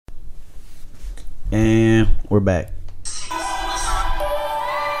And we're back. What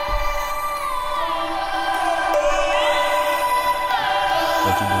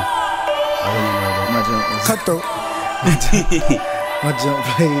you do? My jump was cutthroat. My jump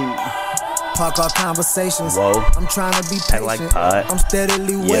played. Park our conversations. Whoa. I'm trying to be patient. Like pod. I'm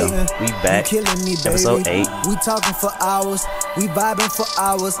steadily waiting. Yeah, we back. You killing me, baby. Episode 8. We talking for hours. We vibing for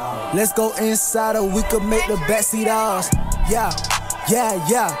hours. Let's go inside or we could make the backseat ours. Yeah.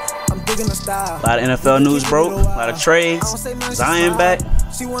 I'm digging the style. A lot of NFL news broke. A lot of trades. Zion back.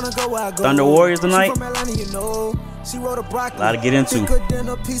 She wanna go where I go. Thunder Warriors tonight. She from Atlanta, you know. She wrote a broccoli. A lot to get into. Thicker than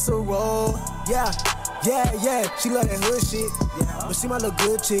a piece of roll. Yeah. She love that hood shit. Yeah. But she my little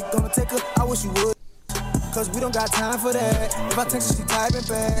good chick. Gonna take her, I wish you would. Cause we don't got time for that. If I text her, she typing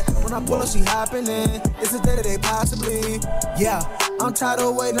back. When I pull her, she hopping in. It's a day that they possibly. Yeah, I'm tired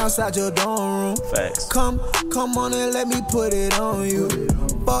of waiting outside your dorm room. Facts. Come on and let me put it on you.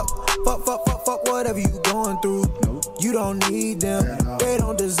 Fuck whatever you going through. You don't need them, they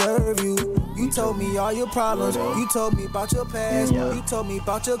don't deserve you. You told me all your problems, you told me about your past, you told me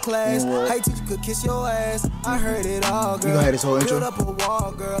about your class. How you teacher could kiss your ass, I heard it all, girl. You gonna have this whole intro? Build up a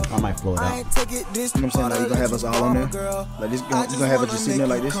wall, girl. I might flow it out. I ain't take it this You know what I'm saying? Like, you gonna have us all on there? Like this, you gonna have us just sitting there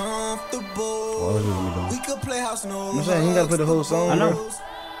like this? You know We could play house no. what I'm saying? You ain't gotta play the whole song. I know. Bro.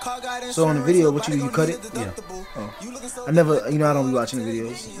 So on the video, what you cut it? Yeah. Oh. I never, I don't be watching the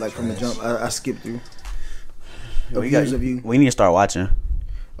videos like from the jump. I skip through. We need to start watching.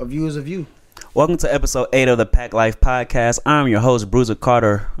 Viewers of you. Welcome to episode 8 of the Pack Life Podcast. I'm your host, Bruiser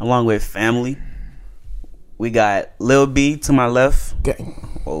Carter, along with family. We got Lil B to my left. Okay.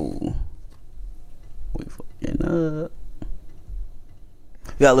 Whoa. We fucking up.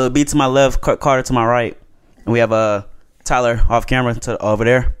 We got Lil B to my left, Carter to my right. And we have Tyler off camera over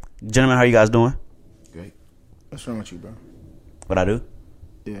there. Gentlemen, how you guys doing? Great. What's wrong with you, bro? What I do?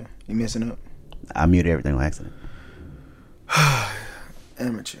 Yeah. You messing up? I muted everything on accident.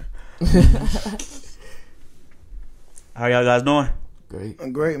 Amateur. How y'all guys doing? Great.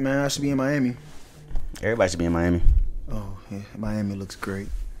 I'm great, man. I should be in Miami. Everybody should be in Miami. Oh, yeah. Miami looks great.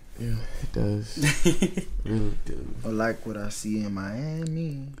 Yeah, it does. Really do. I like what I see in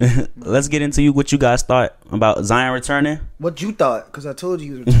Miami. Let's get into what you guys thought about Zion returning. What you thought? Because I told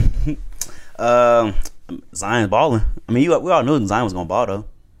you he was returning. Zion's balling. I mean, we all knew Zion was gonna ball though.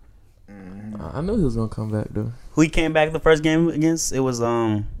 I knew he was gonna come back though. Who he came back the first game against? It was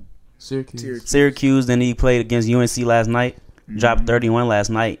Syracuse. Syracuse. Then he played against UNC last night. Dropped 31 last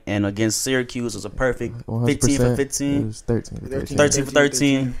night, and against Syracuse was a perfect 15 for 15. It was 13 for 13. 13 for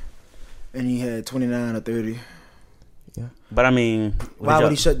 13. And he had 29 or 30. Yeah. But I mean, Why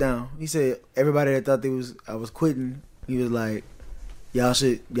would he shut down? He said everybody that thought I was quitting. He was like, y'all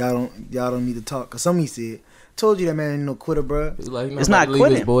don't need to talk. Cause some he said, told you that man ain't no quitter, bro. Like, it's not leave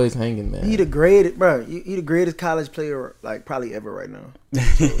quitting. his boys hanging, man. He the greatest, bro. He the greatest college player like probably ever right now.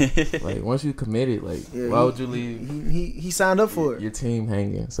 Like once you committed, like Yeah, why would you leave? He signed up for it. Your team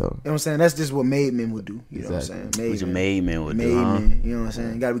hanging. So You know what I'm saying? That's just what made men would do. You know what I'm saying? What your made man would Made do, huh? men. You know what I'm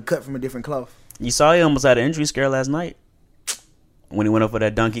saying? Got to be cut from a different cloth. You saw he almost had an injury scare last night when he went up for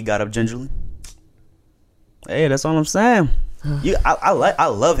that dunk. He got up gingerly. Hey, that's all I'm saying. I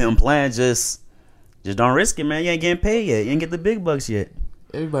love him playing. Just don't risk it, man. You ain't getting paid yet. You ain't get the big bucks yet.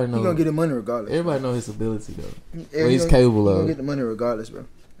 everybody He knows. gonna get the money regardless. Everybody know his ability though. Yeah, What he's capable He of. gonna get the money regardless, bro.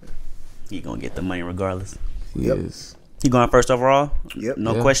 He gonna get the money regardless. He Yep. is. He going first overall. Yep.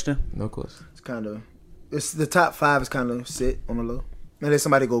 No Yeah. question. No question. It's the top 5 is kind of sit on the low. Unless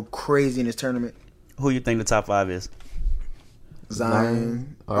somebody go crazy in this tournament. Who you think the top 5 is?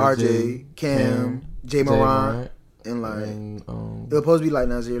 Zion, RJ, Cam, J. Morant, and like and, it was supposed to be like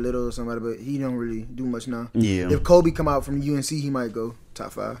Nasir Little or somebody, but he don't really do much now. Yeah. If Kobe come out from UNC, he might go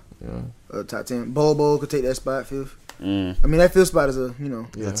top 5, yeah. top 10. Bobo could take that spot 5th. I mean that 5th spot is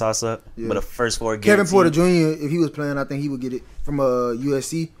It's a toss up. Yeah. But the first 4 games. Kevin Porter Jr. If he was playing, I think he would get it from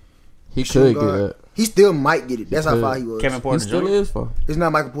USC. He Shooting could get guard. it. He still might get it. That's how could. far he was. Kevin He Porter still Jr. is for. It's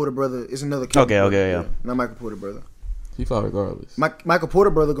not Michael Porter brother. It's another Kevin Okay, Porter. yeah. Not Michael Porter brother. He fought regardless. Michael Porter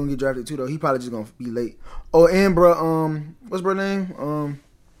brother gonna get drafted too though. He probably just gonna be late. Oh, and bro, what's bro name?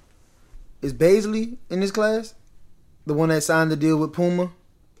 Is Baisley in this class? The one that signed the deal with Puma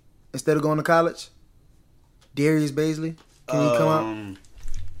instead of going to college? Darius Baisley. Can he come out?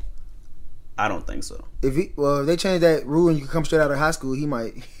 I don't think so. If they change that rule and you can come straight out of high school, he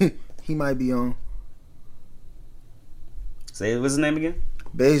might he might be on. Say what's his name again?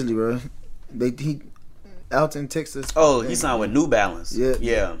 Baisley, bro. He out in Texas. Oh, he signed with New Balance.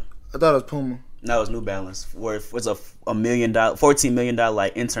 Yeah. I thought it was Puma. No, it was New Balance. Where it was $1 million, $14 million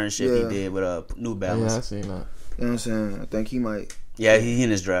like internship he did with New Balance. Yeah, I seen that. You know what I'm saying? I think he might. Yeah, he in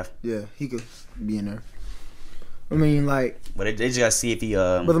his draft. Yeah, he could be in there. I mean, like, But they just gotta see if he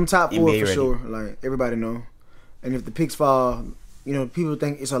but them top 4 NBA for ready. sure. Like everybody know. And if the picks fall, you know, people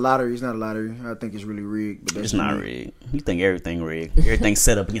think it's a lottery. It's not a lottery. I think it's really rigged. But that's It's not me. rigged. You think everything rigged. Everything's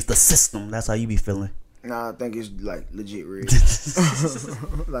set up against the system. That's how you be feeling. Nah, I think it's like legit rigged.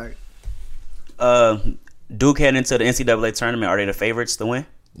 Like, Duke heading into the NCAA tournament. Are they the favorites to win?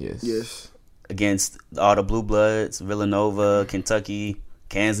 Yes. yes. Against all the Blue Bloods, Villanova, Kentucky,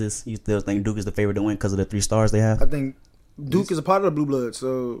 Kansas. You still think Duke is the favorite to win because of the 3 stars they have? I think Duke is a part of the Blue Bloods,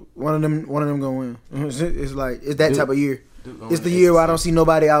 so one of them gonna win. It's like it's that Duke- type of year. Duke gonna It's the win year where I ACC. don't see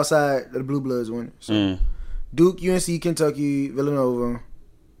nobody outside of the Blue Bloods winning. So Mm. Duke, UNC, Kentucky, Villanova.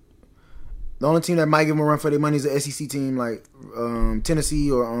 The only team that might give them a run for their money is the SEC team, like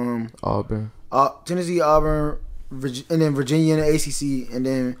Tennessee or Auburn. Tennessee, Auburn, and then Virginia in the ACC, and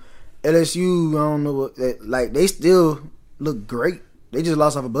then LSU. I don't know what that like. They still look great. They just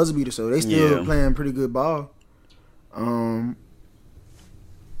lost off a buzzer beater, so they still Yeah. playing pretty good ball.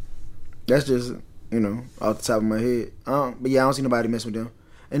 That's just off the top of my head. But yeah, I don't see nobody messing with them.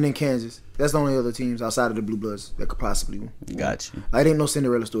 And then Kansas. That's the only other teams outside of the Blue Bloods that could possibly win. Got you. Like, ain't no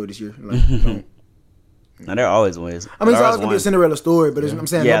Cinderella story this year. Like, don't. Now there always wins. I mean, it's There always gonna be a wins. Cinderella story, but I'm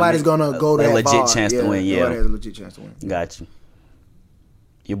saying Yeah, nobody's gonna go to a that legit far. chance to win, yeah. Nobody has a legit chance to win. Got you.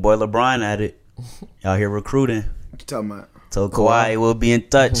 Your boy LeBron at it. Out here recruiting. What you talking about? Told Kawhi we'll be in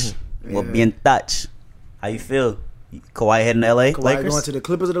touch. We'll be in touch. How you feel? Kawhi heading to LA? Kawhi Lakers? going to the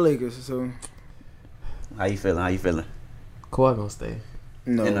Clippers or the Lakers? So How you feeling? How you feeling? Kawhi gonna stay.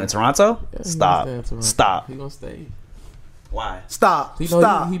 no. In Toronto? Yeah, he Stop. gonna stay in Toronto. Stop. He gonna stay. Why? Stop. He know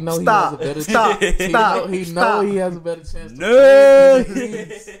Stop. he know Stop. he has a better Stop. He Stop. know Stop. he has a better chance. To No. win in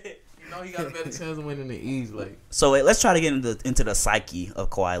the East. You know he got a better chance of winning the East. Like So wait, let's try to get into the psyche of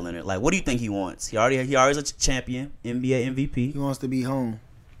Kawhi Leonard. Like, what do you think he wants? He already is a champion, NBA MVP. He wants to be home.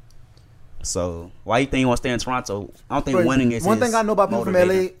 So why you think he wants to stay in Toronto? I don't think But winning is one his thing I know about people from motivator.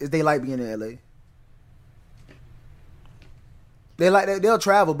 LA is they like being in LA. They'll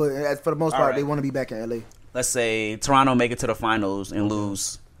travel, but for the most All part, right. they want to be back in LA. Let's say Toronto make it to the finals and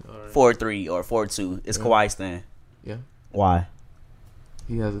lose alright. 4-3 or 4-2. Is Yeah. Kawhi staying? Yeah. Why?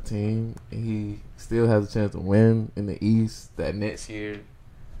 he has a team, and he still has a chance to win in the East that next year.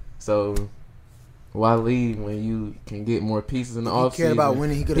 So why leave when you can get more pieces in the If he offseason? cared about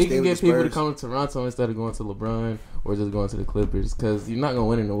winning, he could have He stayed can with get the people to Spurs. come to Toronto instead of going to LeBron or just going to the Clippers, because you're not gonna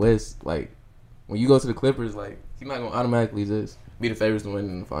win in the West. Like when you go to the Clippers, like you're not gonna automatically just be the favorites to win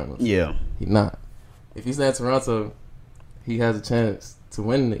in the finals. Yeah. He's not. If he's at Toronto, he has a chance to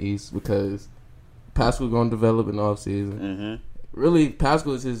win in the East because Pascal going to develop in the offseason. Mm-hmm. Really,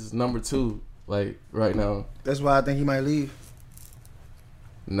 Pascal is his number 2, like right now. That's why I think he might leave.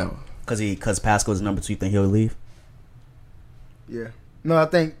 No. Because Pascal is number 2, you think he'll leave? Yeah. No, I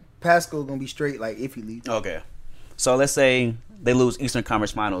think Pascal gonna be straight. Like if he leaves. Okay. So let's say they lose Eastern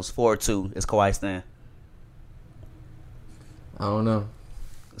Conference Finals 4-2. Is Kawhi staying? I don't know.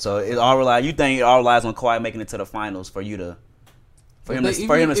 So it all relies. You think it all relies on Kawhi making it to the finals for you to, for him to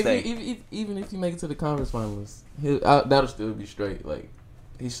stay? Even if you make it to the conference finals, that'll still be straight. Like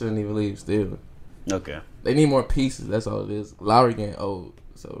he shouldn't even leave. Still, Okay. they need more pieces. That's all it is. Lowry getting old,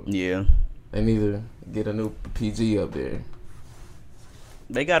 so Yeah. they need to get a new PG up there.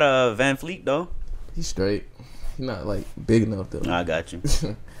 They got a Van Fleet though. He's straight. He's not like big enough though. I got you.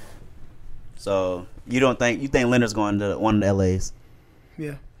 So you think Leonard's going to one of the LAs?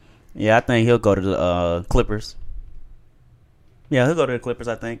 Yeah. Yeah, I think he'll go to the Clippers. Yeah, he'll go to the Clippers.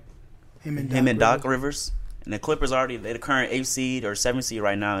 I think Him and Doc Rivers. Rivers. And the Clippers already they're the current 8th seed or 7th seed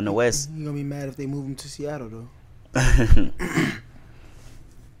right now in the West. He gonna be mad if they move him to Seattle though.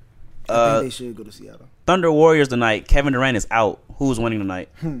 uh, I think they should go to Seattle. Thunder Warriors tonight. Kevin Durant is out. Who's winning tonight?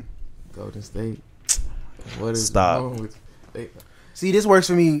 Golden State. What is Stop. wrong with they? See, this works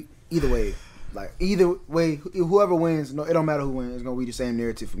for me either way. Like either way, whoever wins, no, it don't matter who wins. It's gonna be the same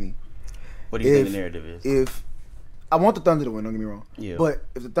narrative for me. What do you think If- the narrative is? If I want the Thunder to win, don't get me wrong. Yeah. But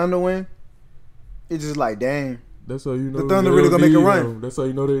if the Thunder win, it's just like, damn. That's how you know The Thunder they really don't gonna make a need run. him. That's how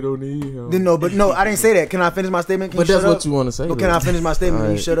you know they don't need him. Then no, but no, I didn't say that. Can I finish my statement? Can But you that's shut what up? you want to say. But can though. I finish my statement? Can you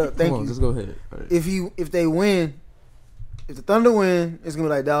Alright, shut up? Thank come on, you. Just go ahead. Alright. If they win, if the Thunder win, it's gonna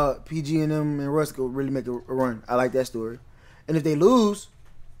be like, dog, PG and them and Russ could really make a run. I like that story. And if they lose,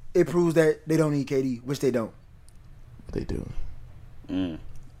 it proves that they don't need KD, which they don't. They do.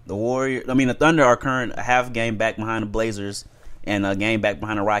 The Thunder are current a half game back behind the Blazers and a game back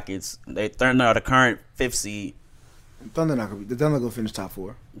behind the Rockets. The Thunder are the current 5th seed, The Thunder not gonna be. The Thunder gonna finish top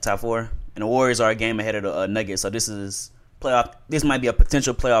 4. top 4, and the Warriors are a game ahead of the Nuggets. So this is playoff. This might be a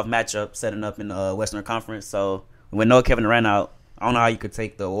potential playoff matchup setting up in the Western Conference. So with no Kevin Durant out, I don't know how you could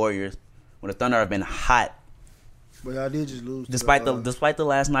take the Warriors when the Thunder have been hot. But y'all did just lose. Despite the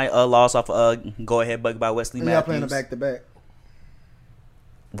last night loss off go ahead bucket by Wesley and y'all Matthews. playing a back to back.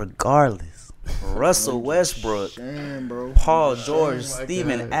 Regardless, Russell Westbrook, Damn, bro. Paul George, Oh my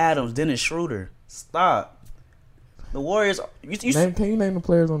Steven God. Adams, Dennis Schroeder. Stop. The Warriors. Can you name the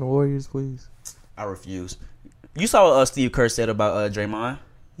players on the Warriors, please? I refuse. You saw what Steve Kerr said about Draymond.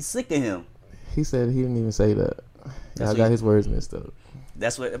 He's sick of him. He said he didn't even say that. That's I what got he- his words mixed up.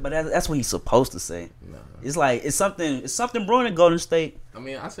 That's what he's supposed to say. Nah. It's like it's something brewing in Golden State. I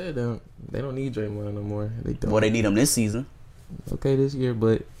mean, I said they don't need Draymond no more. They don't. Well, they need him this season. Okay this year,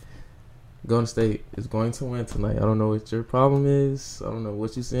 but Golden State is going to win tonight. I don't know what your problem is. I don't know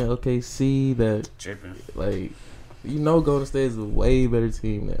what you saying. OKC that Tripping. like Golden State is a way better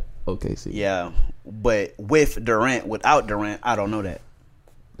team than OKC. Yeah, but without Durant, I don't know that.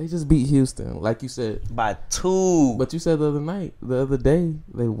 They just beat Houston, like you said. By 2. But you said the other day,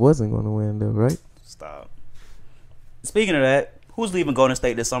 they wasn't going to win though, right? Stop. Speaking of that, who's leaving Golden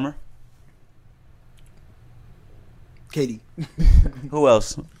State this summer? KD. Who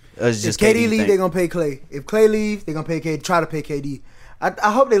else? It's If just KD you leave, think? they're gonna pay Clay. If Clay leave, they're gonna pay KD. Try to pay KD.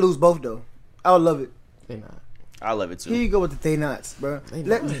 I hope they lose both though. I would love it. They not. I love it Here too. you go with the they nots, bro. They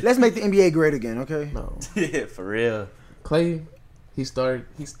Let, not. let's make the NBA great again, okay? No. Yeah, for real. Clay, he started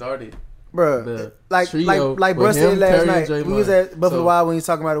Bro, the like trio bro with said him, last Curry, night. and We was Draymond. at Buffalo So- Wild when he was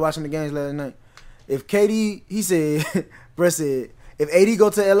talking about it, watching the games last night. If KD, he said, bro said, if AD go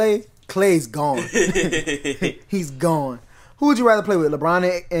to LA, Clay's gone. He's gone. Who would you rather play with,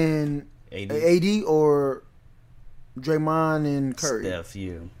 LeBron and AD. AD or Draymond and Curry? Steph,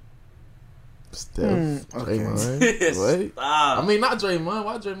 you. Steph, okay. Draymond. What? Stop. I mean, not Draymond.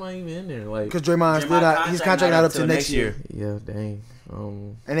 Why Draymond even in there? Like, Because Draymond still not, his contract not up to next year. yeah, dang.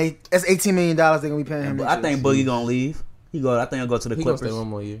 And that's $18 million they're gonna be paying him. But next I think year. Boogie gonna leave. I think he'll go to the He gonna stay Clippers. one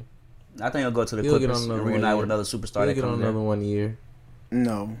more year. I think he'll go to the He'll get Clippers on and another reunite 1 with year. another superstar He'll that get on comes another there. 1 year.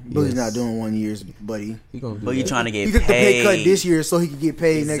 No, Boogie's Yes. not doing 1 year, buddy. He gonna do But you that. trying to get He took the pay cut paid this year so he could get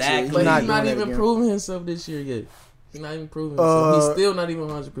paid next year. Exactly. He's But not he's not doing that even again. proving himself this year yet. He's not even proving himself. He's still not even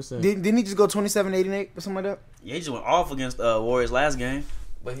 100%. Didn't he just go 27-88 or something like that? Yeah, he just went off against Warriors last game.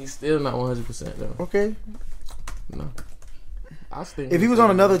 But he's still not 100% though. Okay. No. I think If he was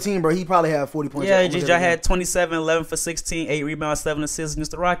on another team, bro, he probably had 40 points. Yeah, almost just every game. had 27, 11 for 16, 8 rebounds, 7 assists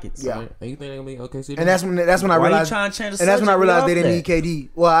against the Rockets. Yeah. And you think they're gonna be okay? And that's when I Why realized. you trying to change the And that's when I subject? realized We they off didn't need KD.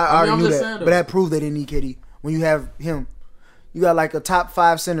 Well, I I mean, already I'm knew just that, saying, but though. that proved they didn't need KD. When you have him, you got like a top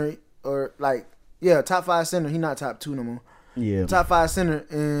 5 center, or like top 5 center. He not top 2 no more. Yeah, Top 5 center,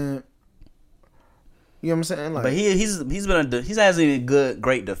 and you know what I'm saying? Like, but he's hasn't been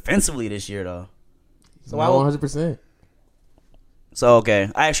great defensively this year though. So why? 100%. So okay,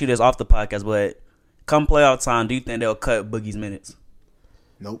 I asked you this off the podcast, but come playoff time, do you think they'll cut Boogie's minutes?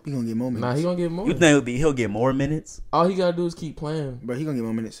 nope, he gonna get more minutes. Nah, he gonna get more. You think he'll get more minutes? All he gotta do is keep playing, Bro, he gonna get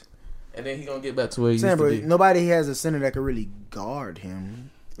more minutes. and then he gonna get back to where he Saying, used to bro, be. nobody has a center that can really guard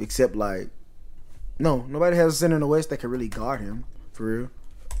him, except like, nobody has a center in the West that can really guard him for real.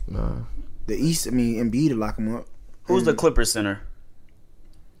 Nah. The East, I mean, Embiid to lock him up. Who's the Clippers center?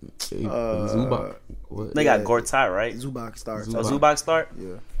 Zubac. What? They Yeah. got Gortat, right? Zubac starts. So Zubac start.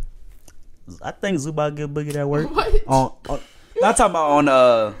 Yeah. I think Zubac give Boogie that work. What? I'm talking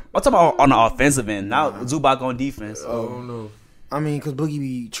about on the offensive end. Now Zubac on defense. Oh no. I mean, because Boogie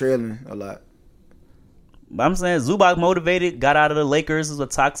be trailing a lot. But I'm saying Zubac motivated, got out of the Lakers. Is a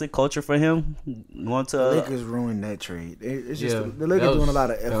toxic culture for him. Going to The Lakers ruined that trade. It's just Yeah, the Lakers that was doing a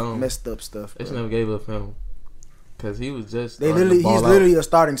lot of dumb. messed up stuff. They should Bro. never gave up him. Cause he was just. They starting to literally, he's ball out. literally a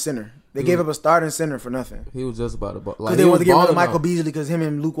starting center. They He gave was- up a starting center for nothing He was just about to ball. because Like, they he wanted to was get rid of balling Michael out. Beasley because him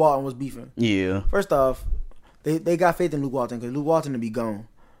and Luke Walton was beefing. yeah. First off, they got faith in Luke Walton because Luke Walton to be gone.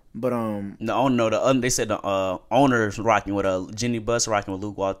 But The owner, no, they said the owners rocking with Jenny Buss rocking with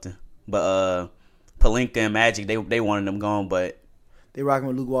Luke Walton, but Pelinka and Magic they wanted them gone, but they rocking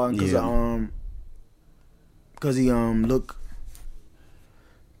with Luke Walton because Yeah. because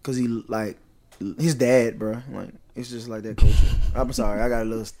he like his dad, bro. Like it's just like that culture. I'm sorry, I got a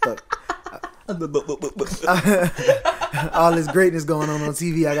little stuck. All this greatness going on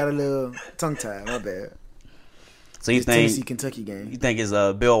TV, I got a little tongue tied. My bad. so you This Tennessee think Kentucky game. is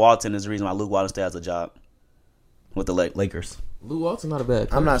Bill Walton is the reason why Luke Walton still has a job with the Lakers? Luke Walton not a bad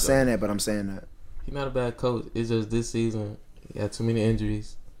coach. I'm not though. saying that, but I'm saying that. He's not a bad coach. It's just this season he had too many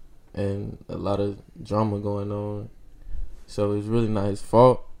injuries and a lot of drama going on. So it's really not his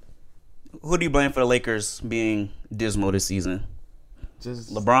fault. Who do you blame for the Lakers being dismal this season?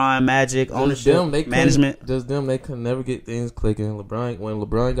 Just LeBron, Magic, just ownership, them, they couldn't- management. Just them, they could never get things clicking. When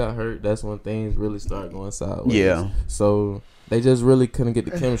LeBron got hurt, that's when things really started going sideways. Yeah. So They just really couldn't get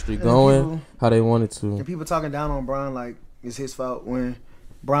the chemistry going people- how they wanted to. And people talking down on Bron like it's his fault when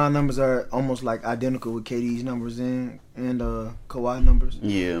Bron numbers are almost like identical with KD's numbers and Kawhi numbers.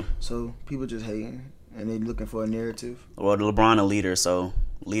 Yeah. So people just hating and they looking for a narrative. Well, LeBron a leader, so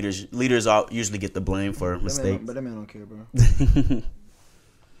leaders all usually get the blame for mistakes. But that man don't care, bro.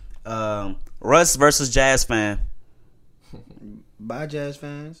 Russ versus Jazz fan. Bye, Jazz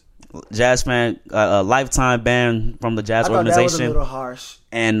fans. Jazz fan, a lifetime ban from the Jazz I thought that was a organization, little harsh.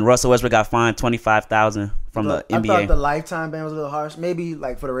 and Russell Westbrook got fined $25,000 from the I thought NBA. the lifetime ban was a little harsh. Maybe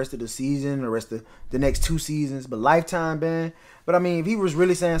like for the rest of the season, the rest of the next 2 seasons, but lifetime ban. But I mean, if he was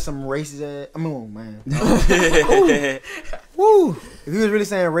really saying some racist ass, I mean, oh man, woo! If he was really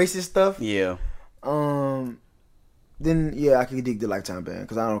saying racist stuff, Yeah, then yeah, I could dig the lifetime ban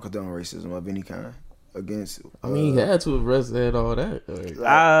because I don't condone racism of any kind against. I mean, he had to have said all that. Like,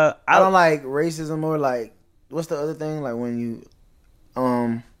 I don't like racism or like what's the other thing like when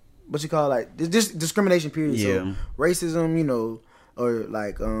you what you call like just discrimination period. Yeah. So racism, you know, or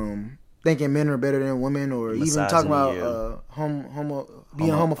like thinking men are better than women or even talking about being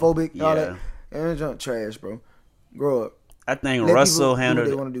homophobic and all that. And it's junk trash, bro. Grow up. I think Let Russell people do what handled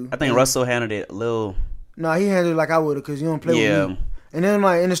they it. wanna do. I think Russell handled it a little. Nah, he handled it like I would have because you don't play with me. And then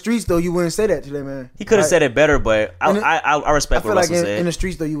like in the streets though, you wouldn't say that to that man. He could have Like, said it better, but I I respect feel what like Russell in said. the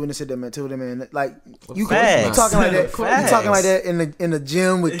streets though, you wouldn't have said that man to that man. Like you Facts. talking like that. Of course You not. talking like that in the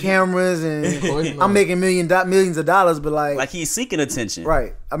gym with cameras and course not. I'm making millions of dollars, but Like he's seeking attention.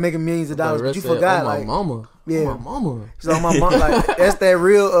 right, I'm making millions of dollars, but you said, forgot oh, my like mama. Yeah. Oh, my mama. so my mom like that's that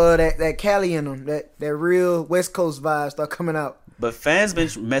real that Cali in them, that real West Coast vibe start coming out. But fans been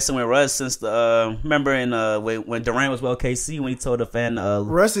messing with Russ since the remember in when Durant was with KC when he told the fan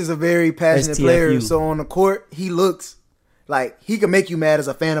Russ is a very passionate STFU. player, so on the court he looks like he can make you mad as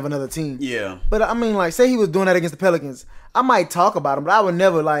a fan of another team. yeah But I mean, like, say he was doing that against the Pelicans, I might talk about him, but I would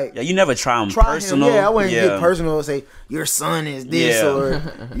never like you never try him try personal. him. Yeah, I wouldn't yeah. get personal and say your son is this Yeah. or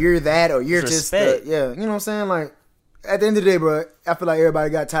you're that or you're It's just respect. yeah. You know what I'm saying? Like at the end of the day, bro, I feel like everybody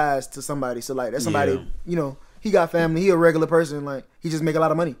got ties to somebody. So like that's somebody. Yeah. You know, he got family. He a regular person. Like he just make a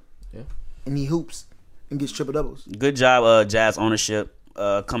lot of money. Yeah. And he hoops and gets triple doubles. Good job, Jazz ownership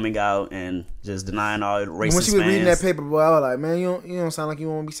coming out and just denying all racist When she was reading that fans. paper, boy, I was like, man, you don't sound like you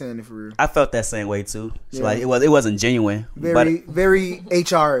won't be saying it for real. I felt that same way too. She Yeah. like it wasn't genuine, Very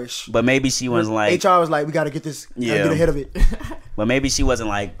HR-ish. but maybe she wasn't like HR was like, we got to get this. Gotta Yeah. get ahead of it. But maybe she wasn't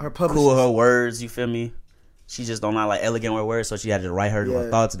like Her cool publicist. with her words. You feel me? She just don't not like elegant with words, so she had to write her Yeah.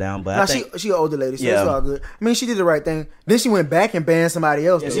 thoughts down. But Nah, I think she an older lady, so Yeah. it's all good. I mean, she did the right thing. Then she went back and banned somebody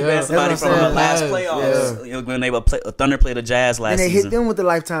else. she though. banned somebody That's from what the I'm last saying. playoffs. You know, when they were Thunder played the Jazz last And they season. hit them with the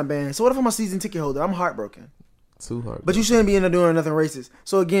lifetime ban. So what if I'm a season ticket holder? I'm heartbroken. Too hard. But you shouldn't be in there doing nothing racist.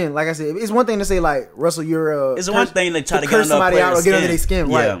 So again, like I said, it's one thing to say like Russell, you're It's one thing to try to get curse under a somebody out or player's get under skin. their skin,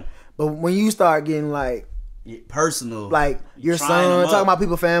 Yeah. right? But when you start getting like Personal, your trying son, them talking up. about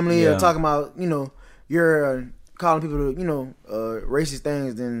people's family, Yeah. or talking about you're calling people racist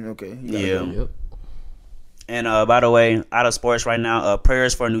things, then okay, you gotta Yeah. go. Yep. And by the way, out of sports right now,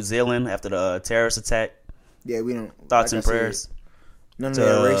 prayers for New Zealand after the terrorist attack. Yeah, we don't Thoughts like and I said, prayers. None of to,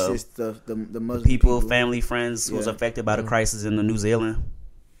 that racist stuff. The Muslim People, family, friends who was Yeah. affected by the crisis in the New Zealand.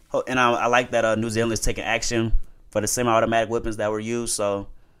 And I like that New Zealand is taking action for the semi-automatic weapons that were used. So,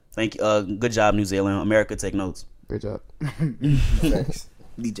 thank you. Good job, New Zealand. America, take notes. Great job. Thanks.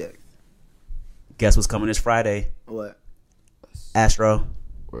 DJ. Guess what's coming this Friday? What? Astro.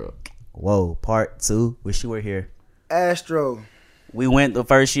 World. Whoa, part 2. Wish you were here. Astro. We went the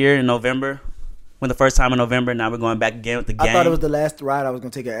first year in November. Went the first time in November. Now we're going back again with the gang. I thought it was the last ride I was gonna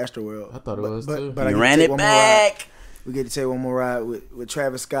take at Astro World. I thought it was, too. But I You get to ran take it one more ride. back. We get to take one more ride with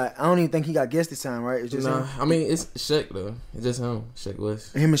Travis Scott. I don't even think he got guests this time, right? It's just Nah, him. I mean, it's Shaq, though. It's just him. Shaq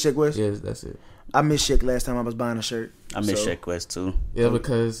West. Him and Shaq West. Yes, that's it. I missed Shaq last time I was buying a shirt. I miss So, Shaq West too. Yeah,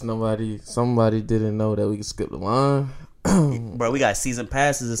 because somebody didn't know that we could skip the line. Bro, we got season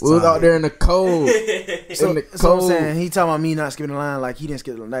passes this We was time. out there in the cold. So, in the so I'm cold. saying he talking about me not skipping the line like he didn't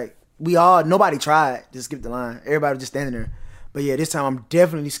skip the line. Like nobody tried to skip the line. Everybody was just standing there. But yeah, this time I'm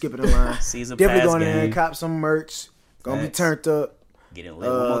definitely skipping the line. Season Definitely pass going in there game. and cop some merch. Gonna Facts. be turned up. Get it lit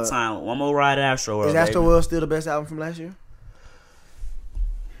one more time. One more ride at Astro World. Is Astro baby. World still the best album from last year?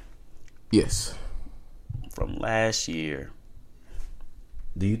 Yes. From last year.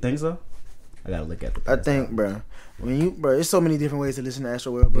 Do you think so? I gotta look at the. I past think, album. bro, there's so many different ways to listen to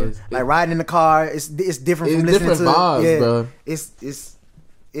Astro World, bro. Yes. Like riding in the car, it's different It's from listening different to vibes, yeah, bro. It's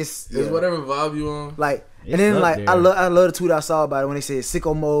It's yeah. whatever vibe you on. Like, It's and then up like there. I love the tweet I saw about it when they said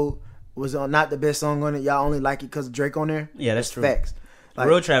Sicko Mode was not the best song on it. Y'all only like it because of Drake on there. Yeah, that's true. Facts. Like,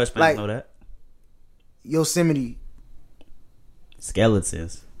 Real Travis fans like, know that. Yosemite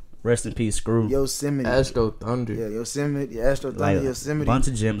Skeletons. Rest in peace, Screw. Yosemite. Astro Thunder. Yeah, Yosemite. Astro Thunder. Like, Yosemite. bunch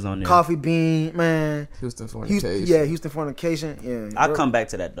of gems on there. Coffee Bean, man. Houston Fornication. Houston Fornication. Yeah. I'll come back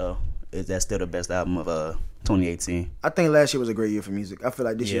to that though. Is that still the best album of 2018? I think last year was a great year for music. I feel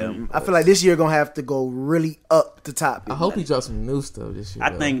like this Yeah. year. I feel like this year gonna have to go really up the top. I hope he drops some new stuff this year.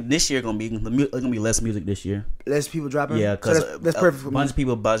 I though. think this year gonna be less music this year. Less people dropping. Yeah, So because that's perfect for a bunch me. of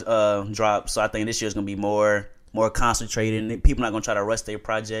people drop. So I think this year's gonna be more concentrated. And people not gonna try to rush their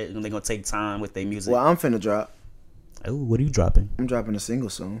project, and they're gonna take time with their music. Well, I'm finna drop. Oh, what are you dropping? I'm dropping a single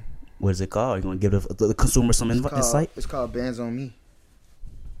soon. What is it called? You gonna give the consumer some insight? It's called Bands on Me.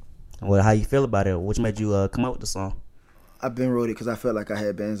 Well, how you feel about it? Which made you come up with the song? I've been wrote it because I felt like I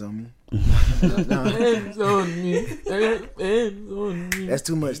had bands on me. Bands on me. Bands on me. That's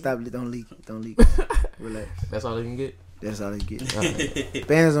too much. Stop it. Don't leak. Don't leak. Relax. That's all they can get. That's all they get.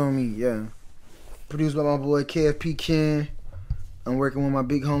 Bands on Me. Yeah. Produced by my boy KFP Ken. I'm working with my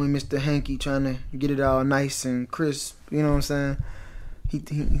big homie Mr. Hanky, trying to get it all nice and crisp. You know what I'm saying? He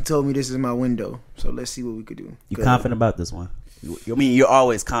told me this is my window, so let's see what we could do. You confident about this one? I mean, you're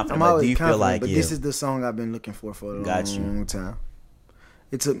always confident. I'm But always do you confident, feel like but this is the song I've been looking for a long time.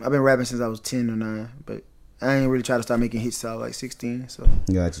 I've been rapping since I was 10 or 9, but I ain't really tried to start making hits till I was like 16. So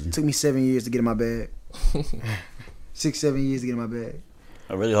Got you. it took me 7 years to get in my bag. 6-7 years to get in my bag.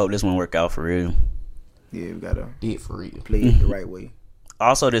 I really hope this one work out for real. Yeah, we gotta It for real. play it the right way.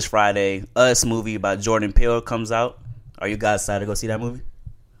 Also, this Friday, Us movie by Jordan Peele comes out. Are you guys excited to go see that movie?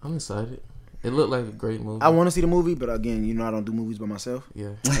 I'm excited. It looked like a great movie. I want to see the movie, but again, you know I don't do movies by myself. Yeah.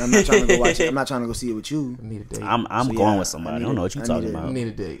 And I'm not trying to go watch it. I'm not trying to go see it with you. I need a date. I'm So, going yeah, with somebody. I I don't know what need you're a- talking I I about. need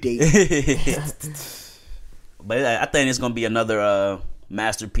a date. Date. But I think it's gonna be another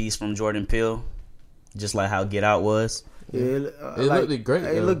masterpiece from Jordan Peele, just like how Get Out was. Yeah, It looked great,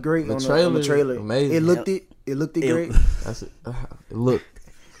 It though. looked great The on the trailer, trailer. amazing. It looked great. That's it. It looked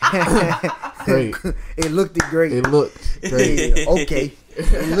great. It looked great. It looked great. Yeah, okay.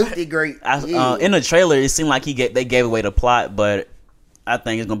 It looked great. Yeah. In the trailer, it seemed like they gave away the plot, but I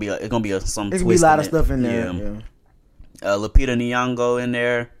think it's gonna be some. There's gonna be a twist lot in of it. stuff in there. Yeah. Yeah. Lupita Nyong'o in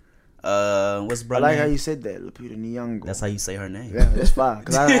there. What's the I brother like name? how you said that, Lupita Nyong'o. That's how you say her name. Yeah, that's fine.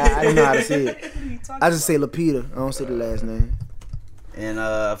 Cause I don't know how to say it. I just say Lupita. I don't say the last name. And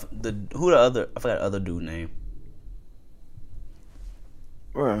I forgot the other dude name.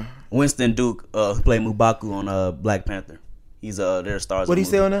 Bruh. Winston Duke, who played M'Baku on Black Panther. He's their stars. What in he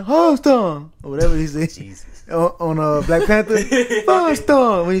the say movie. on that? Hearthstone or whatever he said. Jesus. on Black Panther.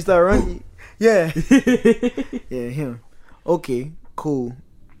 Hearthstone when he started running. Yeah. Yeah, him. Okay, cool.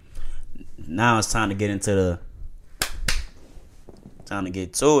 Now it's time to get into the. Time to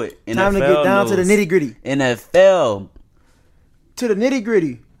get to it. Time to get down to the nitty gritty. NFL. To the nitty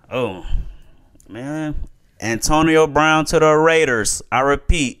gritty. Oh, man. Antonio Brown to the Raiders. I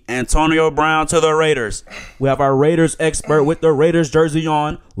repeat, Antonio Brown to the Raiders. We have our Raiders expert with the Raiders jersey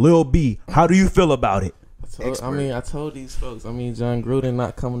on, Lil B. How do you feel about it? I told these folks. John Gruden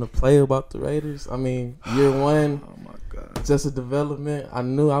not coming to play about the Raiders. Year one, Oh my God. just a development. I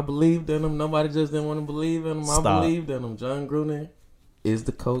believed in him. Nobody just didn't want to believe in him. Stop. I believed in him. John Gruden is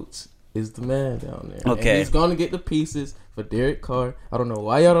the coach, is the man down there. Okay. And he's going to get the pieces for Derek Carr. I don't know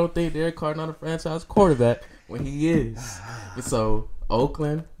why y'all don't think Derek Carr not a franchise quarterback when he is. So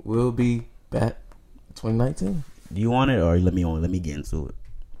Oakland will be back 2019. Do you want it or let me get into it?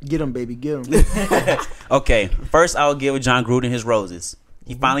 Get him, baby. Get him. Okay, first I'll give John Gruden his roses.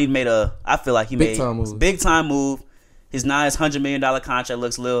 He finally made I feel like he Big made time move. big time move. His nice $100 million contract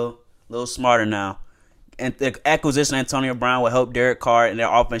looks a little smarter now. And the acquisition of Antonio Brown will help Derek Carr, and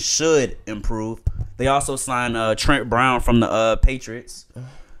their offense should improve. They also signed Trent Brown from the Patriots.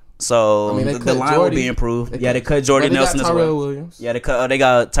 So they the cut line will Jordy. be improved. They cut Jordy But they Nelson got as Tyrell well. Williams. Yeah, they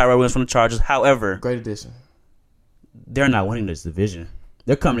got Tyrell Williams from the Chargers. However, Great addition. they're not winning this division.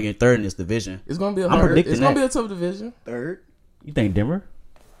 They're coming in third in this division. It's gonna be I'm predicting It's gonna that. be a tough division, Third. You think Denver?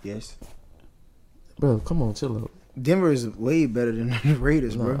 Yes. bro. Come on, chill out. Denver is way better than the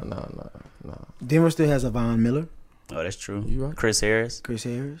Raiders, bro. No. Denver still has a Von Miller, Oh, that's true. You right. Chris Harris. Chris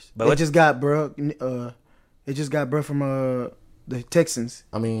Harris. But They what- just got bro. They just got bro from the Texans.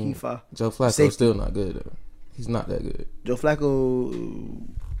 Joe Flacco's Safety. still not good though. He's not that good. Joe Flacco,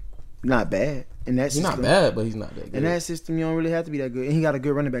 not bad in that He's system. not bad, but he's not that good. In that system, you don't really have to be that good. And he got a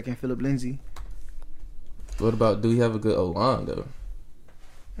good running back in Philip Lindsay. What about, do he have a good O-line though?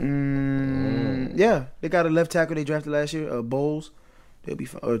 Yeah, they got a left tackle they drafted last year, Bowles. They'll be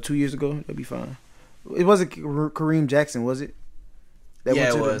fine. Or 2 years ago, they'll be fine. It wasn't Kareem Jackson, was it? That Yeah,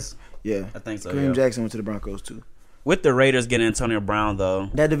 went it to the- was. Yeah, I think so. Kareem Yeah. Jackson went to the Broncos too. with the Raiders getting Antonio Brown though,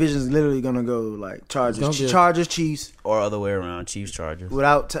 That division is literally gonna go like gonna be Chargers, Chiefs. or other way around, Chiefs Chargers.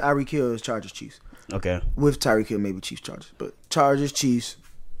 Without Tyreek Hill, it's Chargers, Chiefs. Okay. With Tyreek Hill, maybe Chiefs, Chargers, but Chargers, Chiefs,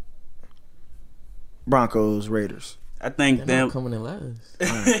 Broncos, Raiders. I think They're not them. coming in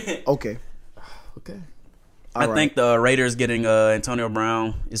last. Okay. Okay. I All think the Raiders getting Antonio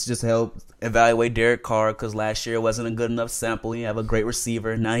Brown is just help evaluate Derek Carr because last year wasn't a good enough sample. He have a great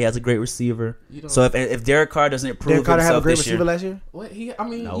receiver. Now he has a great receiver. So if Derek Carr doesn't prove Derek Carter had a himself great this year, receiver last year. what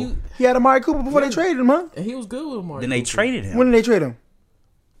No. He had Amari Cooper before they traded him, huh? and he was good with Amari. then they Cooper. traded him. When did they trade him?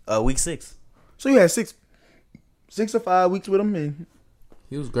 Week 6. So you had 6 or 5 weeks with him, and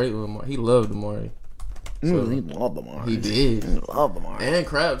He was great with Amari. He loved Amari. he loved Amari. He did. He loved Amari. And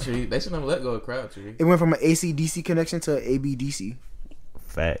Crabtree. They should never let go of Crabtree. It went from an AC/DC connection to an AB/DC.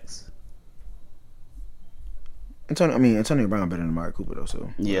 Facts. Antonio Brown better than Amari Cooper though. So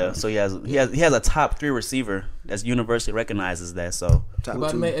Yeah, so he has a top 3 receiver that's universally recognizes that. So He top about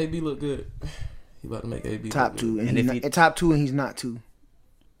to 2, make AB look good. He about to make AB top look 2, good. and if he's he- not, top 2, and he's not 2.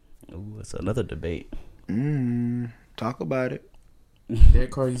 ooh, it's another debate. Talk about it.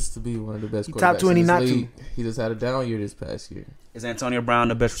 Derek Carr used to be one of the best He quarterbacks top 2 and he in this not league. He just had a down year this past year. Is Antonio Brown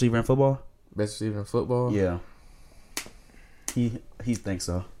the best receiver in football? Best receiver in football. Yeah. He thinks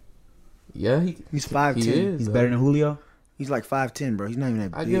so. Yeah, He's 5'10". he is. He's though. better than Julio. He's like 5'10", bro. He's not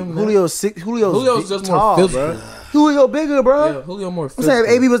even that I big. give him that. Julio's 6. Julio's just more tall, physical. bro. Julio bigger, bro. Yeah, Julio more I'm physical. saying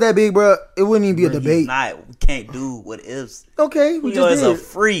if AB was that big, bro, it wouldn't even be a He's debate. not. We can't do what ifs. Okay, we Julio just is a did.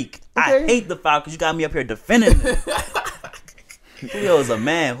 freak. I Okay. hate the Falcons. You got me up here defending him. Julio is a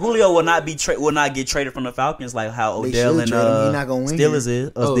man. Julio will not get traded from the Falcons like how They Odell should and trade him. He not gonna win Steelers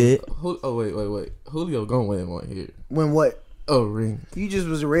did. Wait. Julio gonna win one here. When what? Oh, ring. You just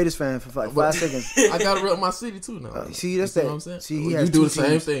was a Raiders fan for like 5 seconds. I gotta rep my city too now. See, that's You that. What I'm saying? See, he you has do 2 the same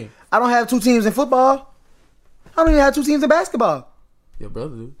teams. thing. I don't have 2 teams in football. I don't even have 2 teams in basketball. Your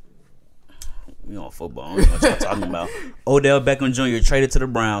brother do. We on football. I don't know what y'all talking about. Odell Beckham Jr. traded to the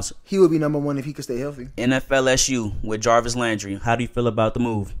Browns. He would be number 1 if he could stay healthy. NFLSU with Jarvis Landry. How do you feel about the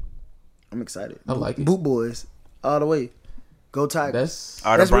move? I'm excited. I like it. Boot boys all the way. Go Tigers.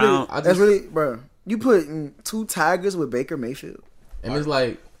 Are the That's really, Browns? that's really, bro. You put 2 Tigers with Baker Mayfield. And it's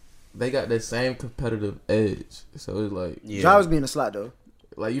like they got that same competitive edge. So it's like, Yeah. Jarvis being a slot though.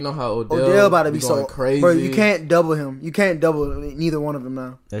 like you know how Odell, Odell about to be going so crazy. Bro, you can't double him. You can't double neither one of them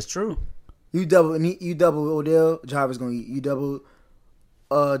now. That's true. You double Odell, Jarvis gonna eat. You double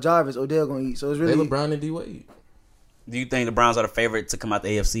Jarvis, Odell gonna eat. So it's They really LeBron and D Wade. Do you think the Browns are the favorite to come out the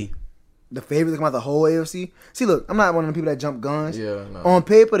AFC? the favorite to come out the whole AFC. See, look, I'm not one of the people that jump guns. Yeah, no. On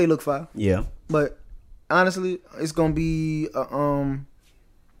paper, they look fine, Yeah. but honestly, it's gonna be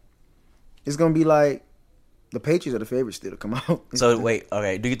it's gonna be like the Patriots are the favorites still to come out. So wait,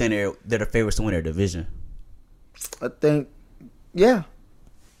 okay. Do you think they're the favorites to win their division? I think, yeah,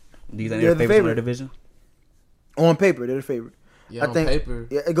 Do you think They're they're the the favorites to win their favorite. division? on paper they're the favorite. Yeah, I on think paper.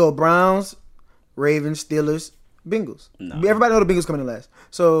 yeah, it go Browns, Ravens, Steelers, Bengals. No. Everybody know the Bengals coming in last.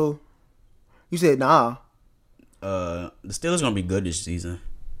 So you said nah. The Steelers gonna be good this season.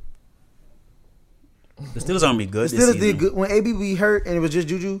 The Steelers gonna be good The this Steelers season. did good when AB be hurt and it was just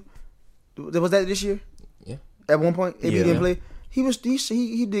Juju. Was that this year? Yeah. At one point, AB Yeah. didn't play.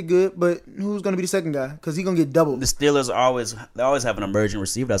 He did good, but who's gonna be the second guy? Because he gonna get doubled. The Steelers always have an emerging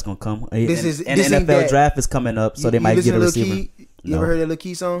receiver that's gonna come. This and the ain't NFL that. draft is coming up, so they You might listen get a to Lil receiver. Key? You No. ever heard that Lil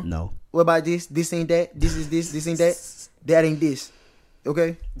Key song? No. What about this? This ain't that. This is this. This ain't that. That ain't this.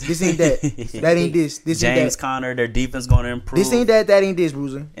 Okay. This ain't that. That ain't this. This ain't James that. Conner, their defense gonna improve. This ain't that. That ain't this,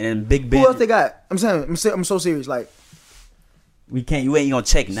 Bruiser. And then Big Ben. Who else they got? I'm saying. I'm so serious. Like You ain't gonna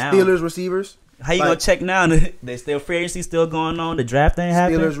check now. Steelers receivers. How you like- gonna check now? They still free agency still going on. The draft ain't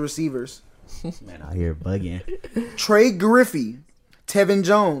happening. Steelers receivers. Man, out here bugging. Trey Griffey, Tevin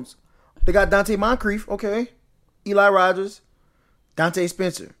Jones. They got Dante Moncrief, okay. Eli Rogers, Dante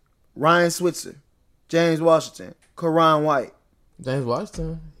Spencer, Ryan Switzer, James Washington, Karan White. James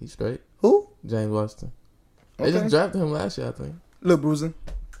Washington, he's straight. Who? James Washington. They Okay. just drafted him last year, I think. Look, Bruiser.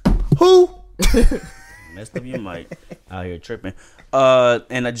 Who? Messed up your mic. Out here tripping.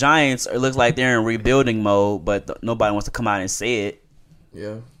 And the Giants, it looks like they're in rebuilding mode, but nobody wants to come out and say it.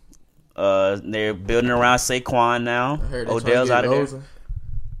 Yeah. They're building around Saquon now. I heard they Odell's out of there. Rosen.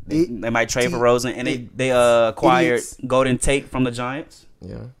 They might trade for Rosen, and they acquired Idiots. Golden Tate from the Giants.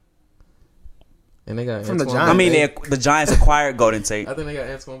 Yeah. And they got From the Antoine Giants. I mean, Bethea. the Giants acquired Golden Tate. I think they got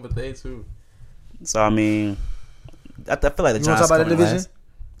Antoine Bethea too. So I mean, I feel like the You want to Giants. talk about the coming division? last.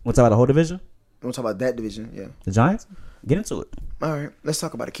 Want to talk about the whole division? You want to talk about that division? Yeah. The Giants? Get into it. All right. Let's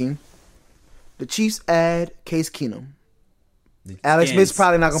talk about it, King. The Chiefs add Case Keenum. Alex Smith's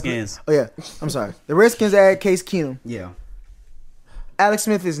probably not gonna play. Oh yeah, I'm sorry. The Redskins add Case Keenum. Yeah. Alex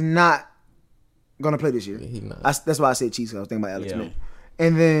Smith is not gonna play this year. Yeah, he not. That's why I said Chiefs. 'Cause I was thinking about Alex Yeah. Smith.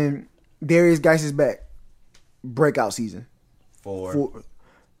 And then Darius Geis is back. Breakout season.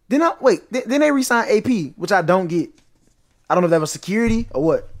 Then they re-sign AP, which I don't get. I don't know if that was security or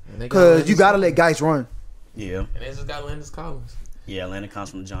what. And they got Because Landis you gotta Collins. let Geis run. Yeah. And they just got Landis Collins. Yeah, Atlanta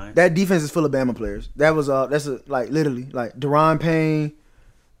comes from the Giants. That defense is full of Bama players. Literally like Deron Payne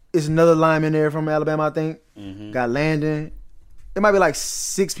is another lineman there from Alabama, I think. Mm-hmm. Got Landon. It might be like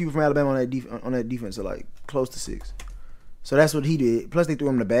 6 people from Alabama on that defense, or like close to 6. So that's what he did. Plus they threw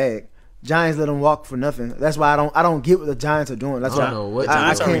him the bag. Giants let him walk for nothing. That's why I don't get what the Giants are doing. That's I don't know what The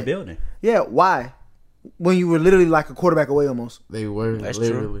Giants I are can't- rebuilding. Yeah, why? When you were literally like a quarterback away almost. They were That's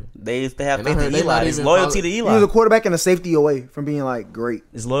literally. true. They have And I faith heard in they Eli. not It's even loyalty to He was a Eli. quarterback and a safety away from being like great.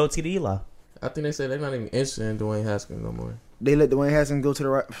 It's loyalty to Eli. I think they said they're not even interested in Dwayne Haskins no more. They let Dwayne Haskins go to the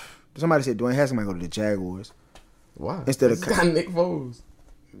right. Somebody said Dwayne Haskins might go to the Jaguars. Why? Instead of- They got Nick Foles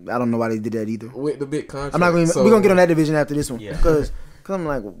I don't know why they did that either. with the big contract. I'm not going. So, We're gonna get on that division after this one. Yeah. Because I'm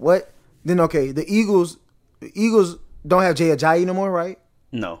like, what? Then okay, the Eagles don't have Jay Ajayi no more, right?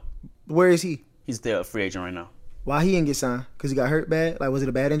 No. Where is he? He's still a free agent right now. Why he didn't get signed? Because he got hurt bad. Like, was it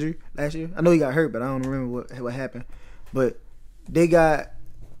a bad injury last year? I know he got hurt, but I don't remember what happened. But they got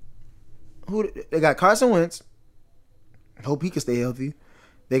They got Carson Wentz. Hope he can stay healthy.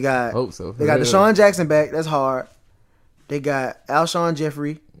 They got Hope so. They got Deshaun Jackson back. That's hard. They got Alshon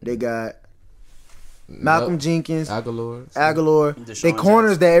Jeffrey. They got Malcolm Jenkins. Aguilar. Deshaun They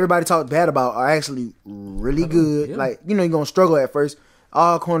corners Jackson. that everybody talked bad about are actually really good. Yeah. Like, you're gonna struggle at first.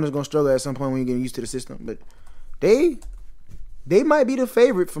 All corners gonna struggle at some point when you get used to the system. But they might be the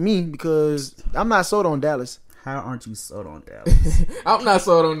favorite for me because I'm not sold on Dallas. How aren't you sold on Dallas? I'm not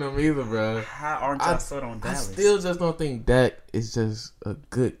sold on them either, bro. How aren't y'all sold on I Dallas? still just don't think Dak is just a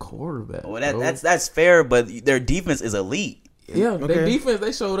good quarterback. Well, bro. that's fair, but their defense is elite. yeah. Okay. Their defense,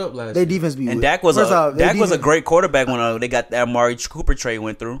 they showed up last Their year. defense be And weak. Dak was First off, their Dak was a defense- great quarterback when they got that Amari Cooper trade